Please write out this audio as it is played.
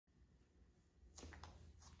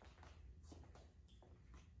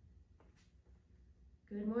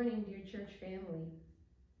Good morning, dear church family.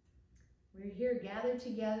 We're here gathered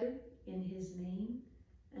together in his name,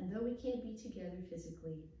 and though we can't be together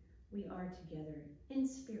physically, we are together in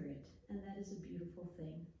spirit, and that is a beautiful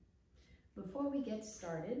thing. Before we get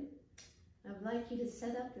started, I would like you to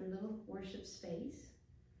set up your little worship space.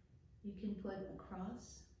 You can put a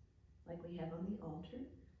cross like we have on the altar.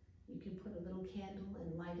 You can put a little candle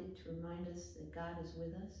and light it to remind us that God is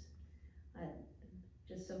with us.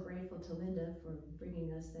 Just so grateful to Linda for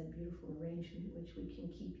bringing us that beautiful arrangement, which we can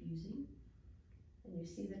keep using. And you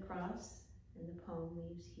see the cross and the palm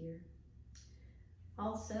leaves here.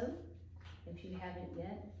 Also, if you haven't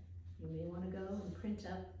yet, you may want to go and print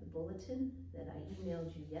up the bulletin that I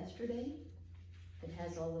emailed you yesterday. It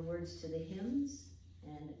has all the words to the hymns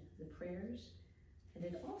and the prayers. And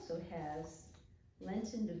it also has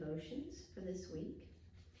Lenten devotions for this week,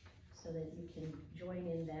 so that you can join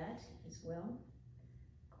in that as well.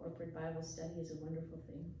 Corporate Bible study is a wonderful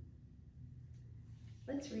thing.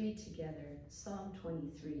 Let's read together Psalm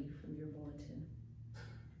 23 from your bulletin.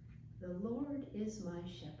 The Lord is my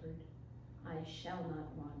shepherd, I shall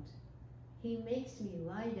not want. He makes me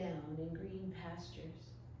lie down in green pastures.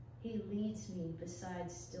 He leads me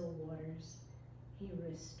beside still waters. He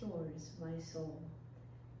restores my soul.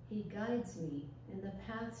 He guides me in the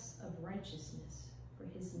paths of righteousness for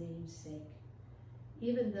his name's sake.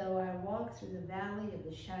 Even though I walk through the valley of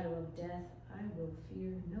the shadow of death, I will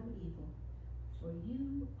fear no evil, for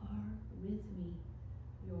you are with me.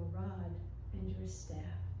 Your rod and your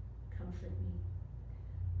staff comfort me.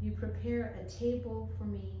 You prepare a table for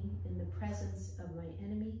me in the presence of my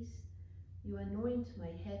enemies. You anoint my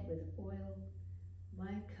head with oil.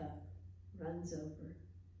 My cup runs over.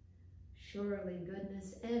 Surely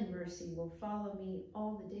goodness and mercy will follow me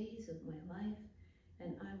all the days of my life,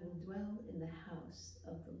 and I will dwell in the house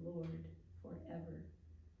of the Lord forever.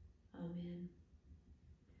 Amen.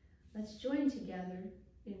 Let's join together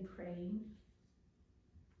in praying.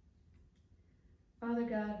 Father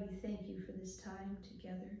God, we thank you for this time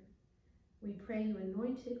together. We pray you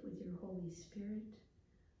anoint it with your Holy Spirit,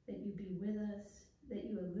 that you be with us, that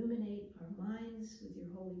you illuminate our minds with your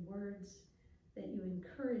holy words, that you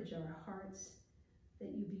encourage our hearts, that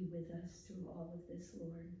you be with us through all of this,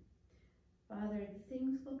 Lord. Father,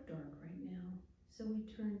 things look dark right now, so we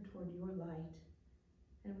turn toward your light,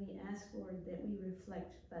 and we ask, Lord, that we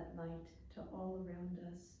reflect that light to all around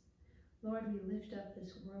us. Lord, we lift up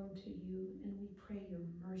this world to you, and we pray your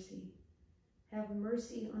mercy. Have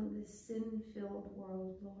mercy on this sin-filled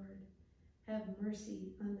world, Lord. Have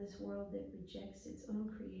mercy on this world that rejects its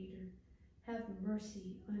own creator. Have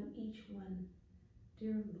mercy on each one.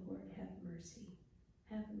 Dear Lord, have mercy.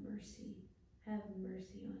 Have mercy. Have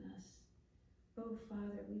mercy on us. Oh,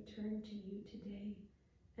 Father, we turn to you today,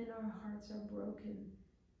 and our hearts are broken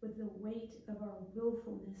with the weight of our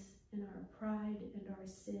willfulness and our pride and our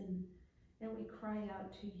sin, and we cry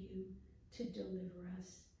out to you to deliver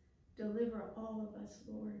us. Deliver all of us,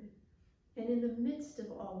 Lord. And in the midst of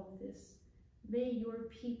all of this, may your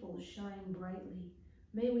people shine brightly.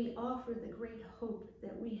 May we offer the great hope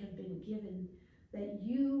that we have been given, that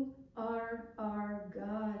you are our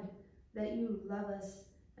God, that you love us,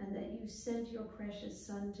 and that you sent your precious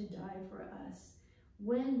Son to die for us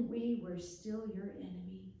when we were still your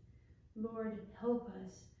enemy. Lord, help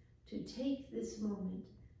us to take this moment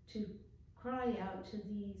to cry out to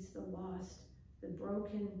these, the lost, the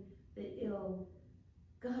broken, the ill.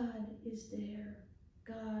 God is there,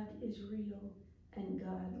 God is real, and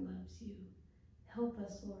God loves you. Help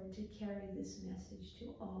us, Lord, to carry this message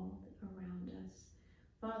to all around us.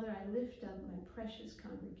 Father, I lift up my precious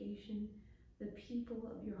congregation, the people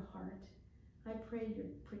of your heart. I pray your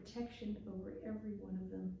protection over every one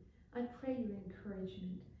of them. I pray your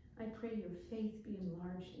encouragement. I pray your faith be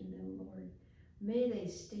enlarged in them, Lord. May they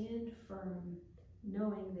stand firm,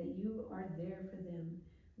 knowing that you are there for them.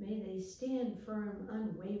 May they stand firm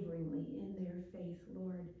unwaveringly in their faith,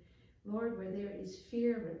 Lord. Lord, where there is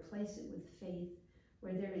fear, replace it with faith.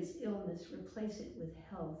 Where there is illness, replace it with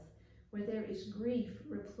health. Where there is grief,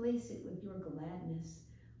 replace it with your gladness.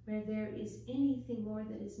 Where there is anything, Lord,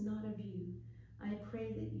 that is not of you, I pray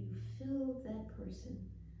that you fill that person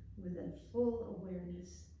with a full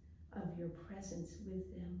awareness of your presence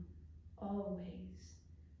with them always.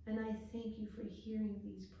 And I thank you for hearing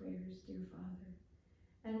these prayers, dear Father.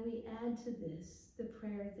 And we add to this the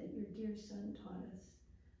prayer that your dear Son taught us.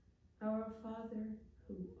 Our Father,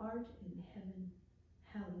 who art in heaven,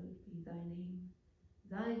 hallowed be thy name.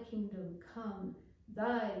 Thy kingdom come,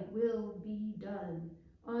 thy will be done,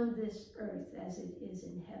 on this earth as it is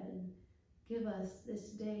in heaven. Give us this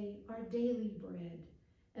day our daily bread,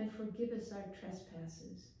 and forgive us our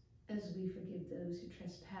trespasses, as we forgive those who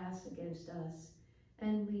trespass against us.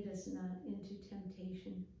 And lead us not into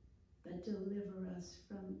temptation, but deliver us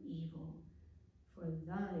from evil. For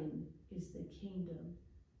thine is the kingdom,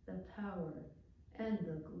 the power, and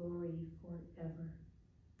the glory forever.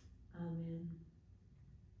 Amen.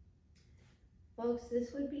 Folks,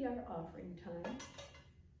 this would be our offering time,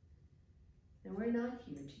 and we're not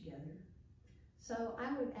here together. So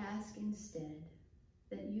I would ask instead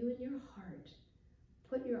that you in your heart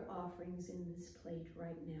put your offerings in this plate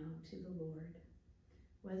right now to the Lord,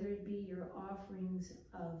 whether it be your offerings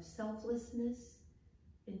of selflessness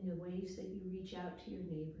in the ways that you reach out to your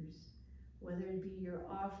neighbors, whether it be your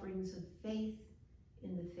offerings of faith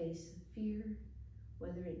in the face of fear,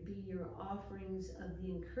 whether it be your offerings of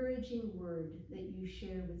the encouraging word that you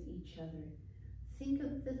share with each other. Think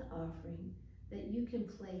of the offering that you can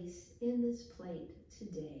place in this plate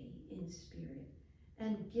today in spirit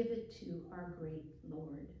and give it to our great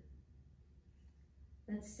Lord.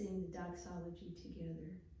 Let's sing the doxology together.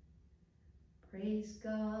 Praise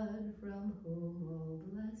God from whom all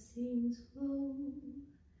blessings flow.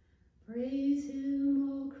 Praise him,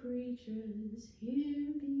 all creatures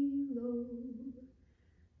here below.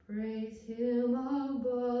 Praise him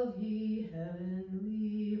above, ye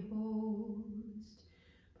heavenly host.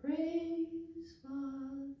 Praise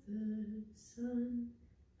Father, Son,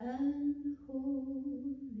 and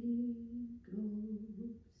Holy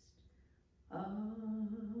Ghost. Amen.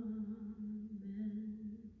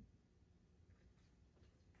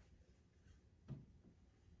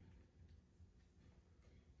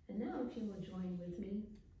 And now if you will join with me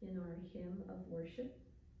in our hymn of worship.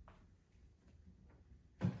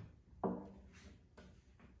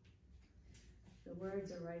 The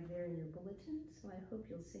words are right there in your bulletin, so I hope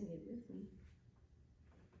you'll sing it with me.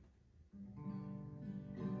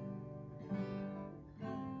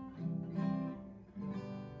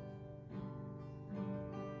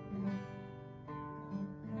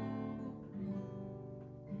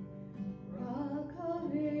 Rock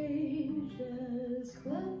of ages,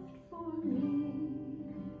 cleft for me,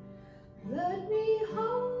 let me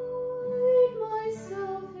hide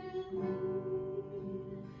myself in thee.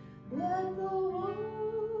 Let the water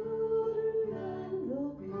and the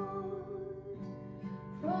blood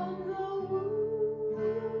from the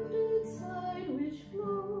wounded side which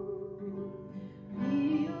flowed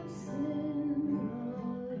be of sin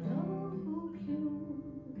a double cure,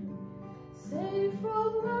 save from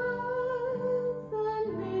wrath and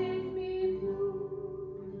make me pure.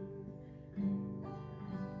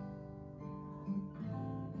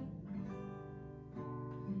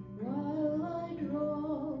 While I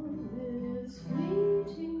draw this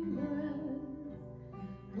fleeting breath,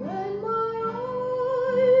 when my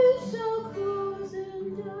eyes shall close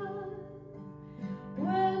in death,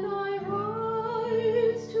 when I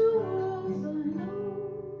rise to worlds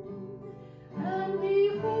unknown, and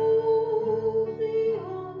behold thee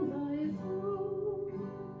on thy throne,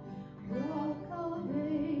 Rock of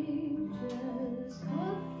ages,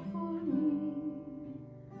 cleft for me,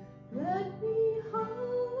 let me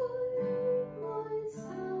hide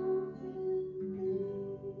myself in thee.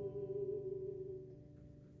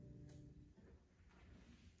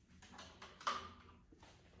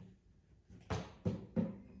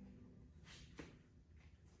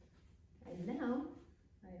 And now,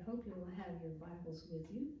 I hope you will have your Bibles with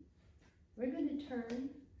you. We're going to turn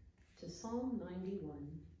to Psalm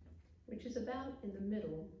 91, which is about in the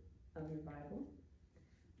middle of your Bible.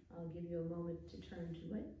 I'll give you a moment to turn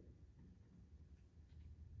to it.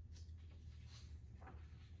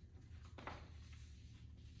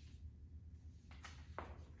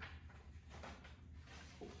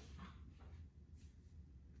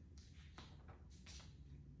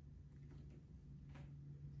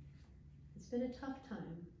 It's been a tough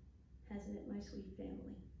time, hasn't it, my sweet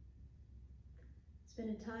family? It's been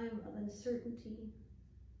a time of uncertainty,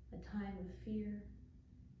 a time of fear.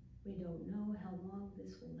 We don't know how long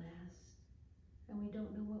this will last, and we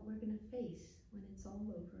don't know what we're going to face when it's all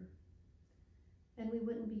over. And we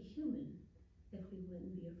wouldn't be human if we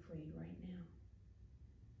wouldn't be afraid right now.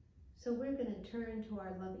 So we're going to turn to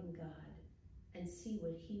our loving God and see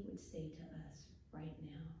what he would say to us right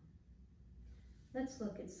now. Let's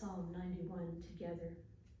look at Psalm 91 together.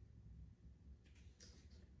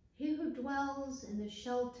 He who dwells in the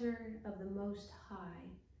shelter of the Most High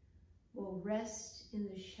will rest in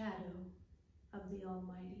the shadow of the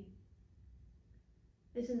Almighty.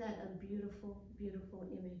 Isn't that a beautiful, beautiful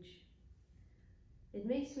image? It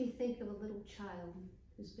makes me think of a little child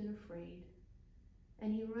who's been afraid,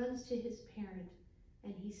 and he runs to his parent,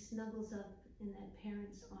 and he snuggles up in that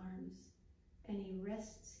parent's arms, and he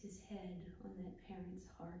rests his head on that parent's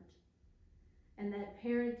heart. and that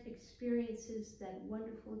parent experiences that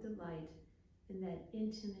wonderful delight in that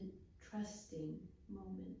intimate, trusting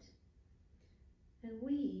moment. And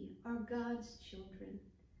we are God's children,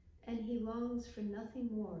 and he longs for nothing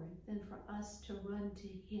more than for us to run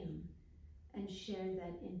to him and share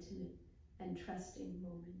that intimate and trusting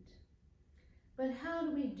moment. But how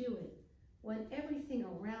do we do it when everything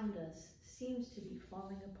around us seems to be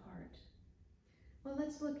falling apart? Well,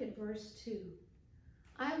 let's look at verse 2.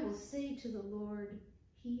 I will say to the Lord,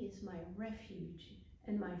 he is my refuge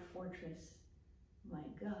and my fortress, my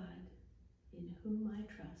God, in whom I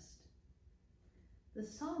trust. The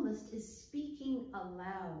psalmist is speaking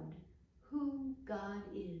aloud who God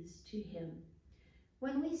is to him.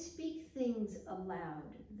 When we speak things aloud,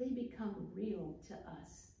 they become real to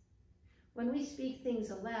us. When we speak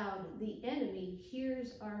things aloud, the enemy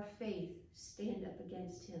hears our faith stand up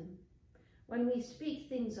against him. When we speak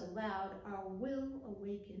things aloud, our will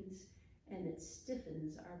awakens and it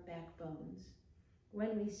stiffens our backbones.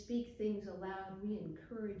 When we speak things aloud, we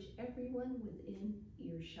encourage everyone within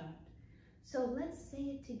earshot. So let's say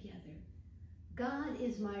it together. God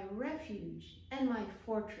is my refuge and my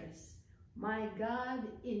fortress, my God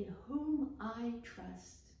in whom I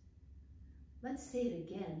trust. Let's say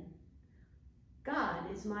it again.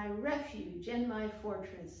 God is my refuge and my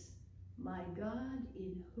fortress, my God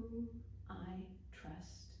in whom I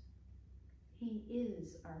trust. He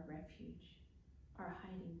is our refuge, our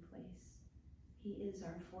hiding place. He is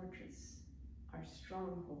our fortress, our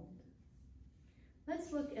stronghold.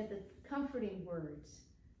 Let's look at the comforting words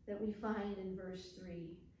that we find in verse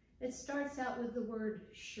 3. It starts out with the word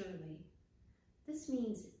surely. This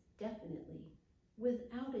means definitely,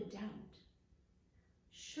 without a doubt.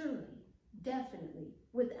 Surely, definitely,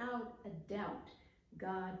 without a doubt,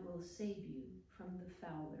 God will save you from the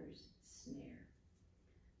fowler's snare.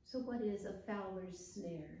 So what is a fowler's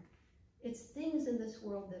snare? It's things in this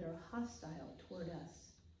world that are hostile toward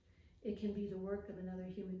us. It can be the work of another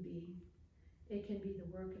human being. It can be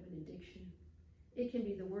the work of an addiction. It can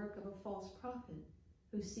be the work of a false prophet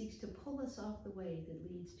who seeks to pull us off the way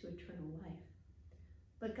that leads to eternal life.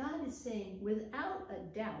 But God is saying, without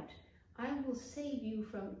a doubt, I will save you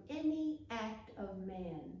from any act of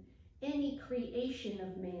man, any creation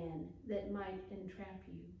of man that might entrap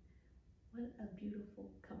you. What a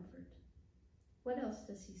beautiful comfort. What else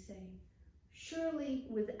does he say? Surely,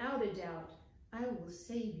 without a doubt, I will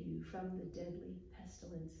save you from the deadly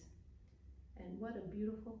pestilence. And what a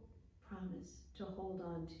beautiful promise to hold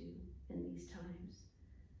on to in these times.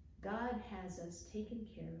 God has us taken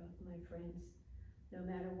care of, my friends, no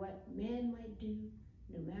matter what man might do,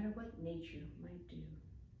 no matter what nature might do.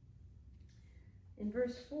 In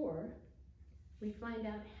verse 4, we find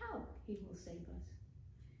out how he will save us.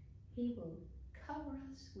 He will cover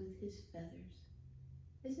us with his feathers.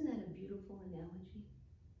 Isn't that a beautiful analogy?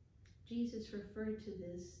 Jesus referred to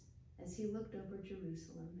this as he looked over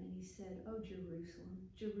Jerusalem, and he said, "Oh, Jerusalem,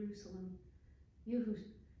 Jerusalem, you who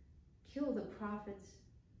kill the prophets,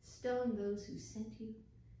 stone those who sent you,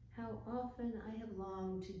 how often I have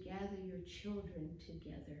longed to gather your children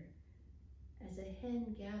together, as a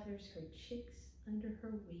hen gathers her chicks under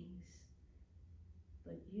her wings,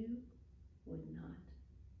 but you would not."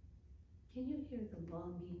 Can you hear the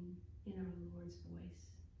longing in our Lord's voice?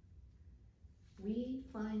 We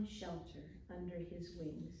find shelter under his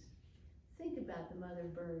wings. Think about the mother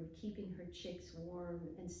bird keeping her chicks warm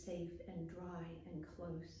and safe and dry and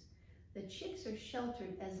close. The chicks are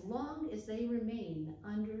sheltered as long as they remain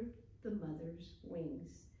under the mother's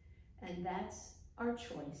wings. And that's our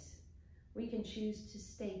choice. We can choose to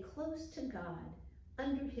stay close to God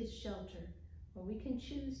under his shelter, or we can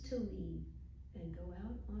choose to leave and go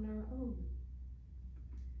out on our own.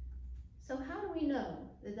 So how do we know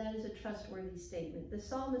that that is a trustworthy statement? The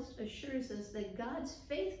psalmist assures us that God's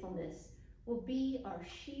faithfulness will be our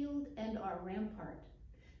shield and our rampart.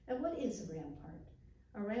 And what is a rampart?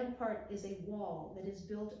 A rampart is a wall that is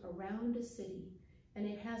built around a city, and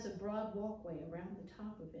it has a broad walkway around the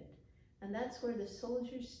top of it. And that's where the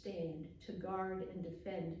soldiers stand to guard and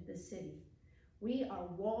defend the city. We are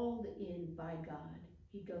walled in by God.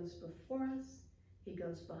 He goes before us, he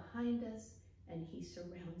goes behind us, and he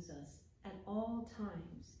surrounds us at all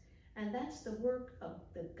times. And that's the work of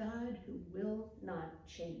the God who will not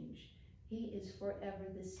change. He is forever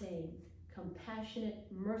the same,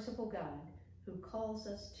 compassionate, merciful God who calls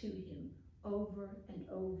us to him over and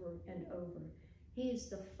over and over. He is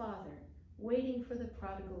the Father waiting for the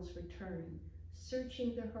prodigal's return,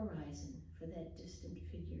 searching the horizon for that distant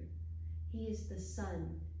figure. He is the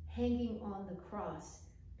Son hanging on the cross,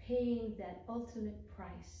 paying that ultimate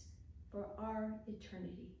price for our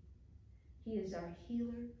eternity. He is our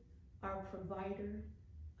healer, our provider,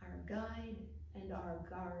 our guide, and our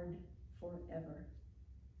guard forever.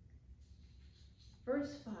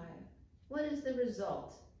 Verse 5, what is the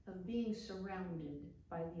result of being surrounded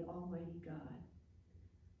by the Almighty God?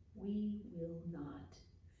 We will not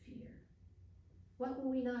fear. What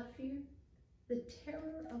will we not fear? The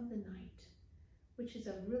terror of the night, which is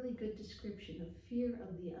a really good description of fear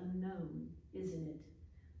of the unknown, isn't it?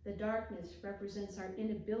 The darkness represents our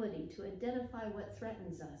inability to identify what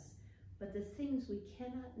threatens us, but the things we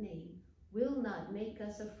cannot name will not make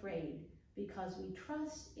us afraid because we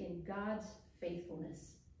trust in God's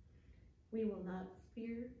faithfulness. We will not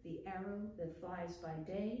fear the arrow that flies by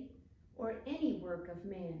day or any work of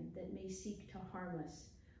man that may seek to harm us.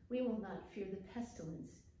 We will not fear the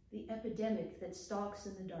pestilence, the epidemic that stalks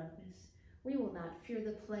in the darkness. We will not fear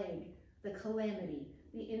the plague, the calamity,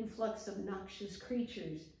 the influx of noxious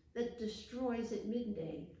creatures that destroys at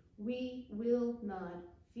midday. We will not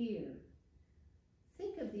fear.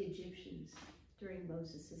 Think of the Egyptians during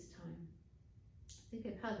Moses' time. Think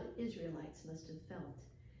of how the Israelites must have felt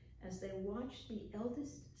as they watched the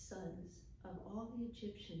eldest sons of all the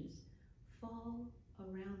Egyptians fall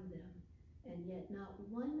around them, and yet not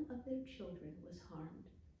one of their children was harmed.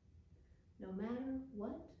 No matter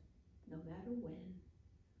what, no matter when,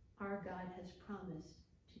 our God has promised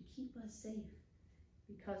to keep us safe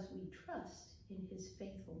because we trust in his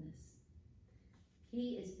faithfulness.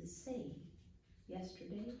 He is the same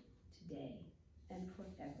yesterday, today, and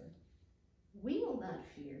forever. We will not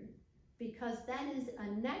fear because that is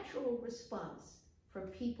a natural response for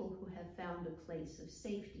people who have found a place of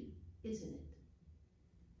safety, isn't it?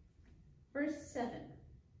 Verse 7,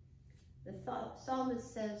 the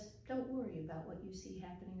psalmist says, don't worry about what you see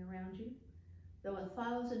happening around you. Though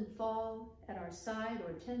 1,000 fall at our side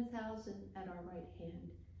or 10,000 at our right hand,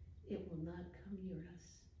 it will not come near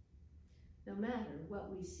us. No matter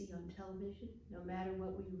what we see on television, no matter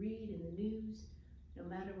what we read in the news, no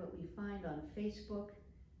matter what we find on Facebook,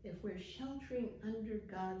 if we're sheltering under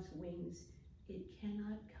God's wings, it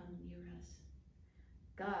cannot come near us.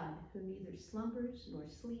 God, who neither slumbers nor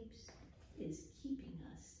sleeps, is keeping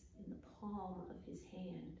us in the palm of his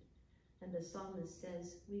hand. And the psalmist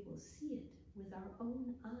says we will see it with our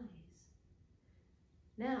own eyes.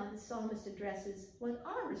 Now the psalmist addresses what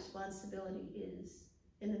our responsibility is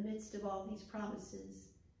in the midst of all these promises.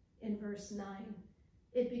 In verse 9,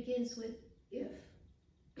 it begins with if.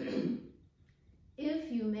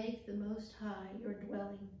 If you make the Most High your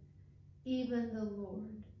dwelling, even the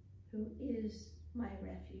Lord, who is my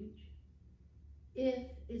refuge. If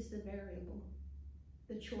is the variable,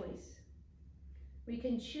 the choice. We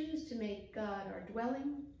can choose to make God our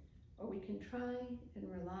dwelling, or we can try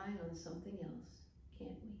and rely on something else,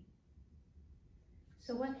 can't we?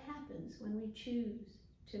 So what happens when we choose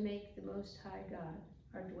to make the Most High God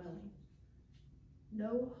our dwelling?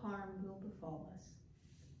 No harm will befall us.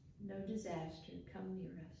 No disaster come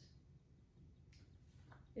near us.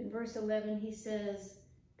 In verse 11, he says,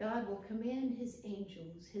 God will command his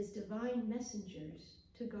angels, his divine messengers,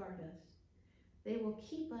 to guard us. They will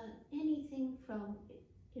keep anything from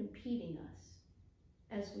impeding us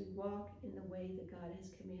as we walk in the way that God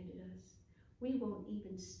has commanded us. We won't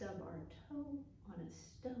even stub our toe on a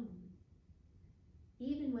stone.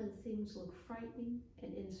 Even when things look frightening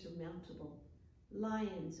and insurmountable,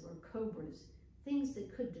 lions or cobras, things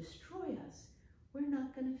that could destroy us, we're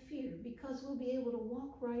not going to fear because we'll be able to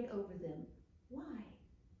walk right over them. Why?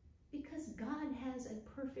 Because God has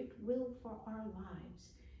a perfect will for our lives.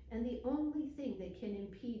 And the only thing that can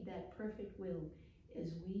impede that perfect will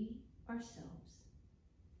is we ourselves.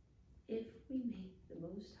 If we make the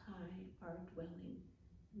Most High our dwelling,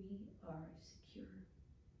 we are secure.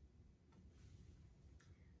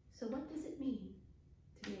 So what does it mean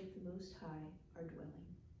to make the Most High our dwelling?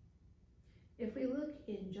 If we look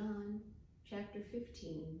in John chapter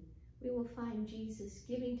 15, we will find Jesus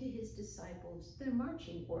giving to his disciples their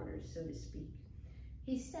marching orders, so to speak.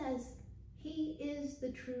 He says he is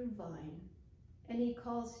the true vine, and he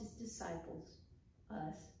calls his disciples,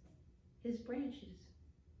 us, his branches.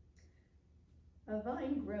 A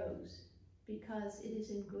vine grows because it is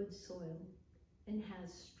in good soil and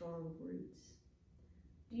has strong roots.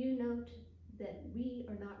 Do you note that we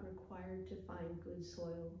are not required to find good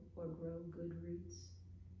soil or grow good roots?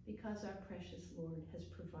 Because our precious Lord has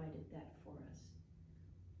provided that for us.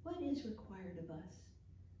 What is required of us?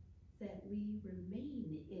 That we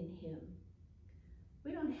remain in him.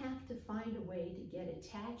 We don't have to find a way to get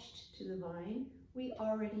attached to the vine. We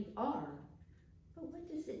already are. But what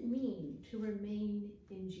does it mean to remain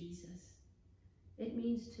in Jesus? It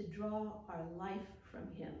means to draw our life from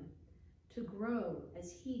him, to grow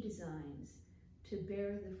as he designs, to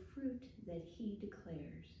bear the fruit that he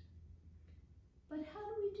declares. But how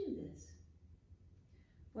do we do this?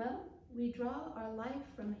 Well, we draw our life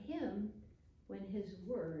from him when his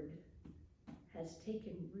word has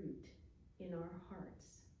taken root in our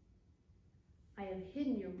hearts. I have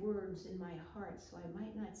hidden your words in my heart so I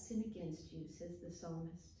might not sin against you, says the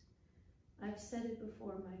psalmist. I've said it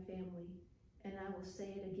before my family, and I will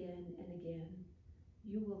say it again and again.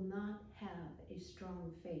 You will not have a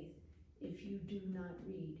strong faith if you do not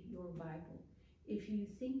read your Bible. If you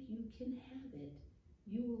think you can have it,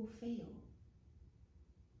 you will fail.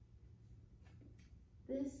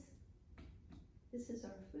 This is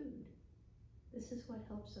our food. This is what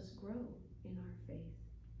helps us grow in our faith.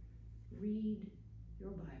 Read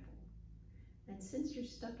your Bible. And since you're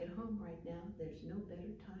stuck at home right now, there's no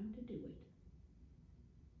better time to do it.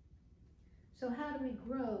 So how do we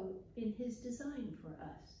grow in his design for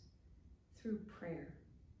us? Through prayer.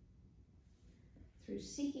 Through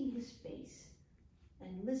seeking his face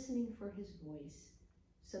and listening for his voice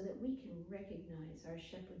so that we can recognize our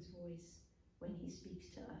shepherd's voice when he speaks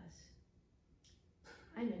to us.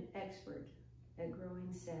 I'm an expert at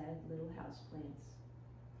growing sad little houseplants.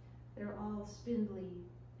 They're all spindly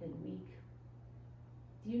and weak.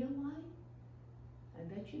 Do you know why? I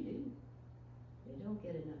bet you do. They don't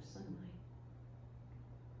get enough sunlight.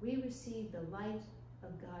 We receive the light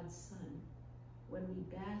of God's Son when we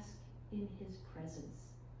bask in his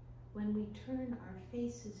presence, when we turn our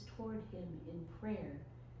faces toward him in prayer,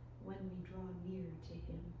 when we draw near to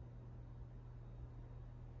him.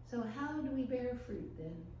 So how do we bear fruit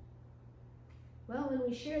then? Well, when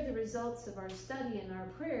we share the results of our study and our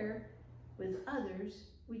prayer with others,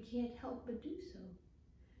 we can't help but do so.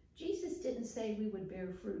 Jesus didn't say we would bear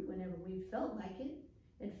fruit whenever we felt like it.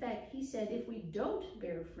 In fact, he said if we don't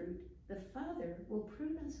bear fruit, the Father will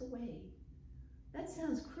prune us away. That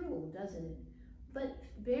sounds cruel, doesn't it? But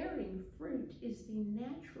bearing fruit is the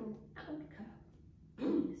natural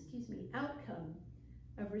outcome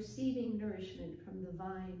of receiving nourishment from the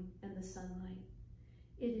vine and the sunlight.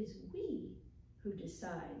 It is we who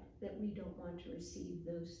decide that we don't want to receive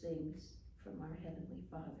those things from our Heavenly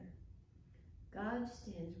Father. God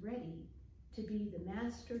stands ready to be the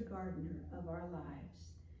master gardener of our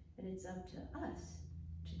lives, and it's up to us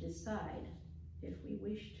to decide if we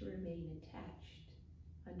wish to remain attached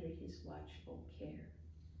under his watchful care.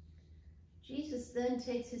 Jesus then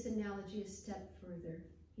takes his analogy a step further.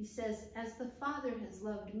 He says, as the Father has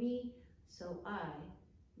loved me, so I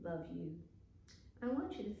love you. I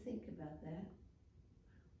want you to think about that.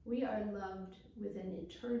 We are loved with an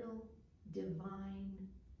eternal, divine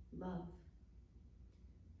love.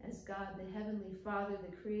 As God, the Heavenly Father,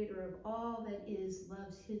 the creator of all that is,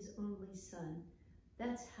 loves his only Son,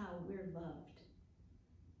 that's how we're loved.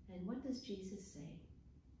 And what does Jesus say?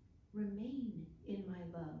 Remain in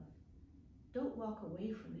my love. Don't walk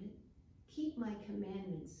away from it. Keep my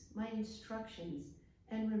commandments, my instructions,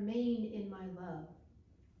 and remain in my love.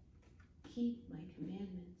 Keep my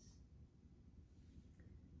commandments.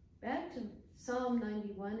 Back to Psalm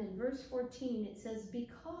 91 in verse 14, it says,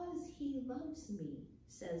 because he loves me,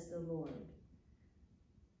 says the Lord,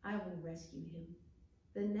 I will rescue him.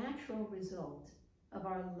 The natural result of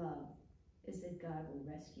our love is that God will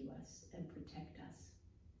rescue us and protect us.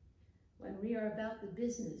 When we are about the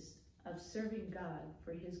business of serving God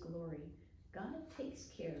for his glory, God takes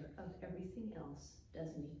care of everything else,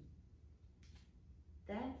 doesn't he?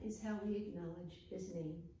 That is how we acknowledge his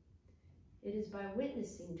name. It is by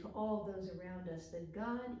witnessing to all those around us that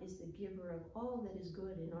God is the giver of all that is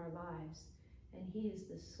good in our lives, and he is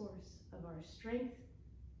the source of our strength,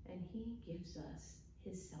 and he gives us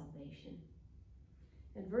his salvation.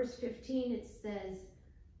 In verse 15 it says,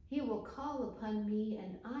 he will call upon me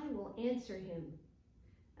and I will answer him.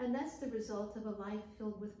 And that's the result of a life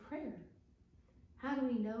filled with prayer. How do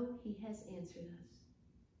we know he has answered us?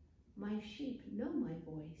 My sheep know my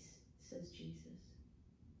voice, says Jesus.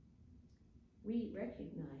 We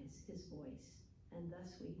recognize his voice, and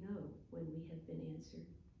thus we know when we have been answered.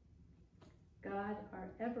 God,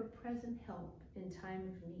 our ever-present help in time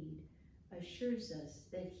of need, assures us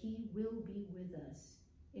that he will be with us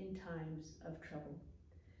in times of trouble.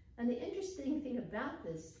 And the interesting thing about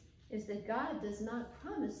this is that God does not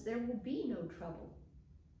promise there will be no trouble.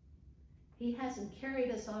 He hasn't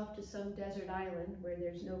carried us off to some desert island where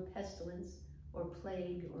there's no pestilence or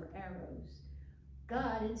plague or arrows.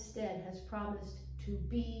 God instead has promised to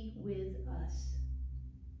be with us.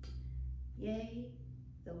 Yea,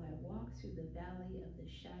 though I walk through the valley of the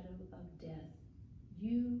shadow of death,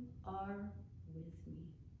 you are with me,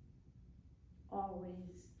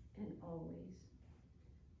 always and always.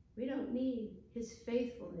 We don't need his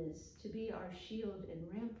faithfulness to be our shield and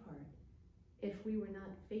rampart if we were not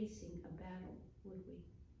facing a battle, would we?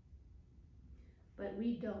 But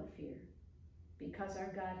we don't fear, because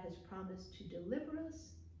our God has promised to deliver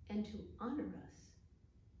us and to honor us.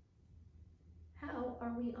 How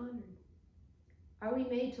are we honored? Are we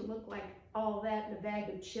made to look like all that in a bag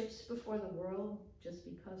of chips before the world just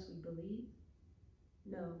because we believe?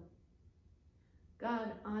 No.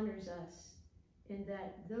 God honors us in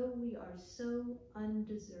that though we are so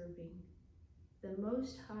undeserving, the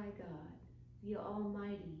Most High God, the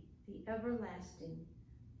Almighty, the Everlasting,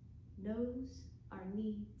 knows our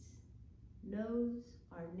needs, knows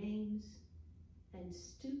our names, and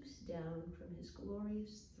stoops down from his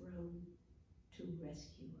glorious throne to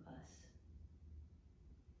rescue us.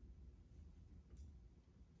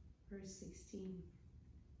 Verse 16.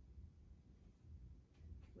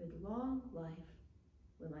 With long life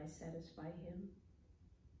will I satisfy him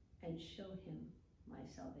and show him my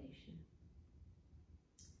salvation.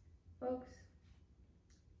 Folks,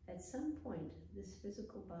 at some point, this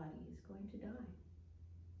physical body is going to die,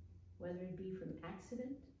 whether it be from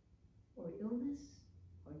accident or illness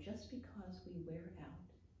or just because we wear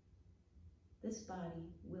out. This body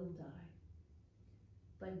will die.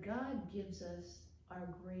 But God gives us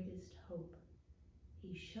our greatest hope.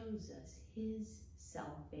 He shows us his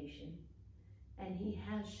salvation, and he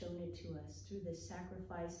has shown it to us through the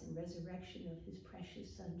sacrifice and resurrection of his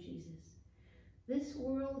precious Son, Jesus. This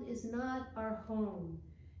world is not our home,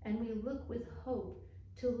 and we look with hope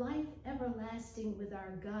to life everlasting with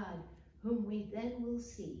our God, whom we then will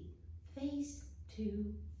see face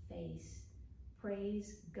to face.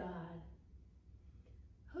 Praise God.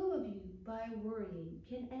 Who of you, by worrying,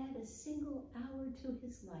 can add a single hour to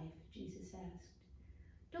his life? Jesus asked.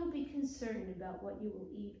 Don't be concerned about what you will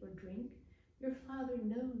eat or drink. Your Father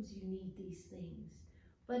knows you need these things.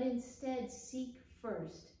 But instead seek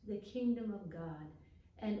first the kingdom of God,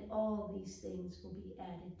 and all these things will be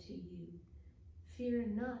added to you.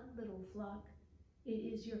 Fear not, little flock.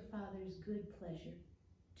 It is your Father's good pleasure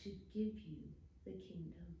to give you the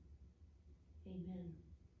kingdom. Amen.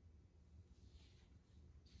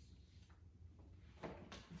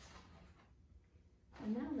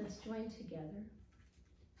 And now let's join together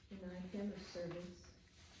in our hymn of service.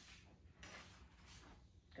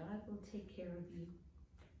 God will take care of you.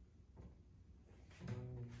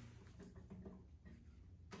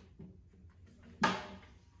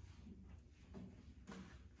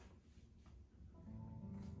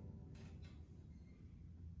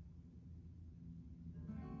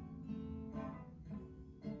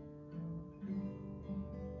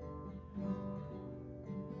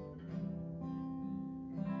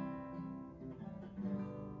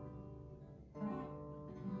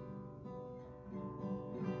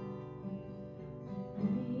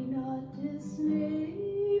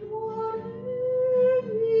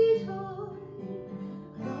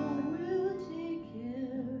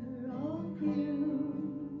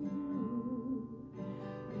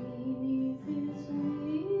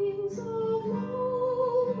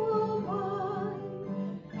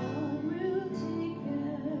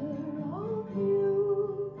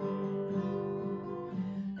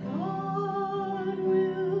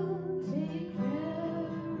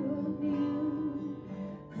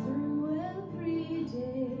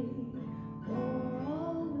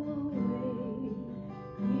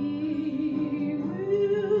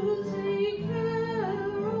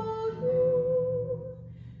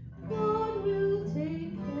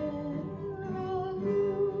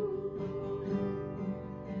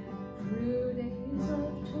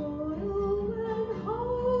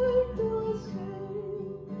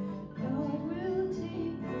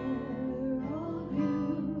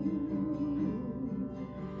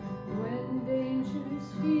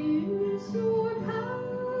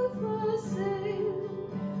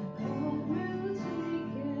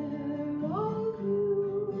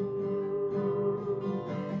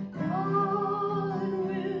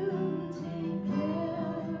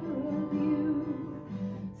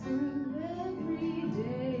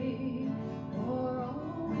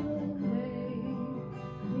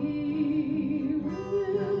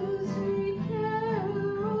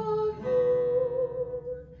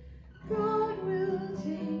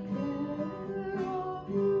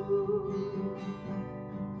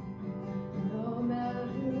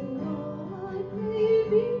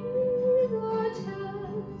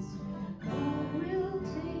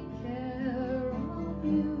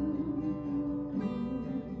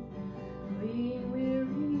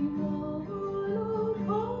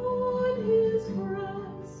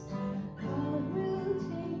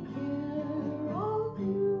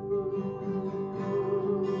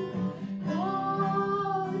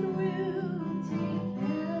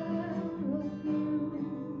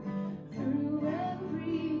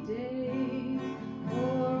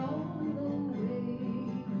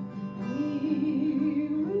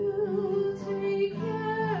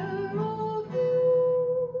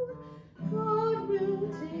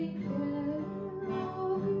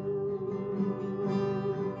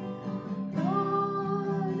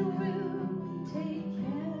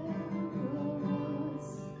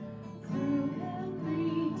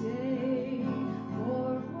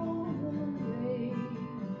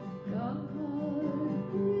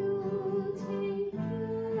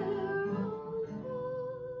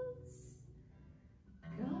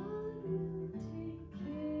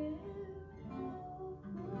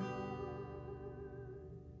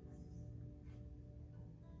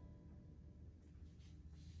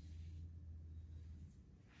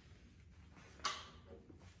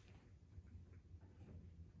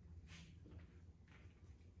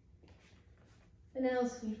 And now,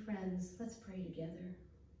 sweet friends, let's pray together.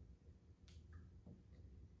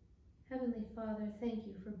 Heavenly Father, thank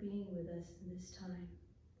you for being with us in this time.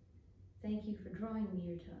 Thank you for drawing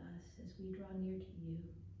near to us as we draw near to you.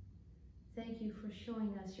 Thank you for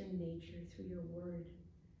showing us your nature through your word.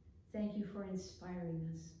 Thank you for inspiring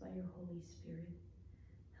us by your Holy Spirit.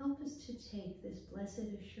 Help us to take this blessed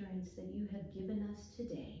assurance that you have given us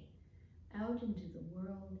today out into the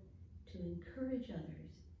world to encourage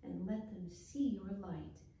others and let them see your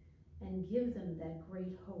light and give them that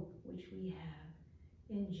great hope which we have.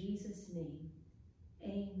 In Jesus' name,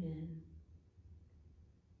 amen.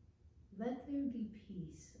 Let there be peace.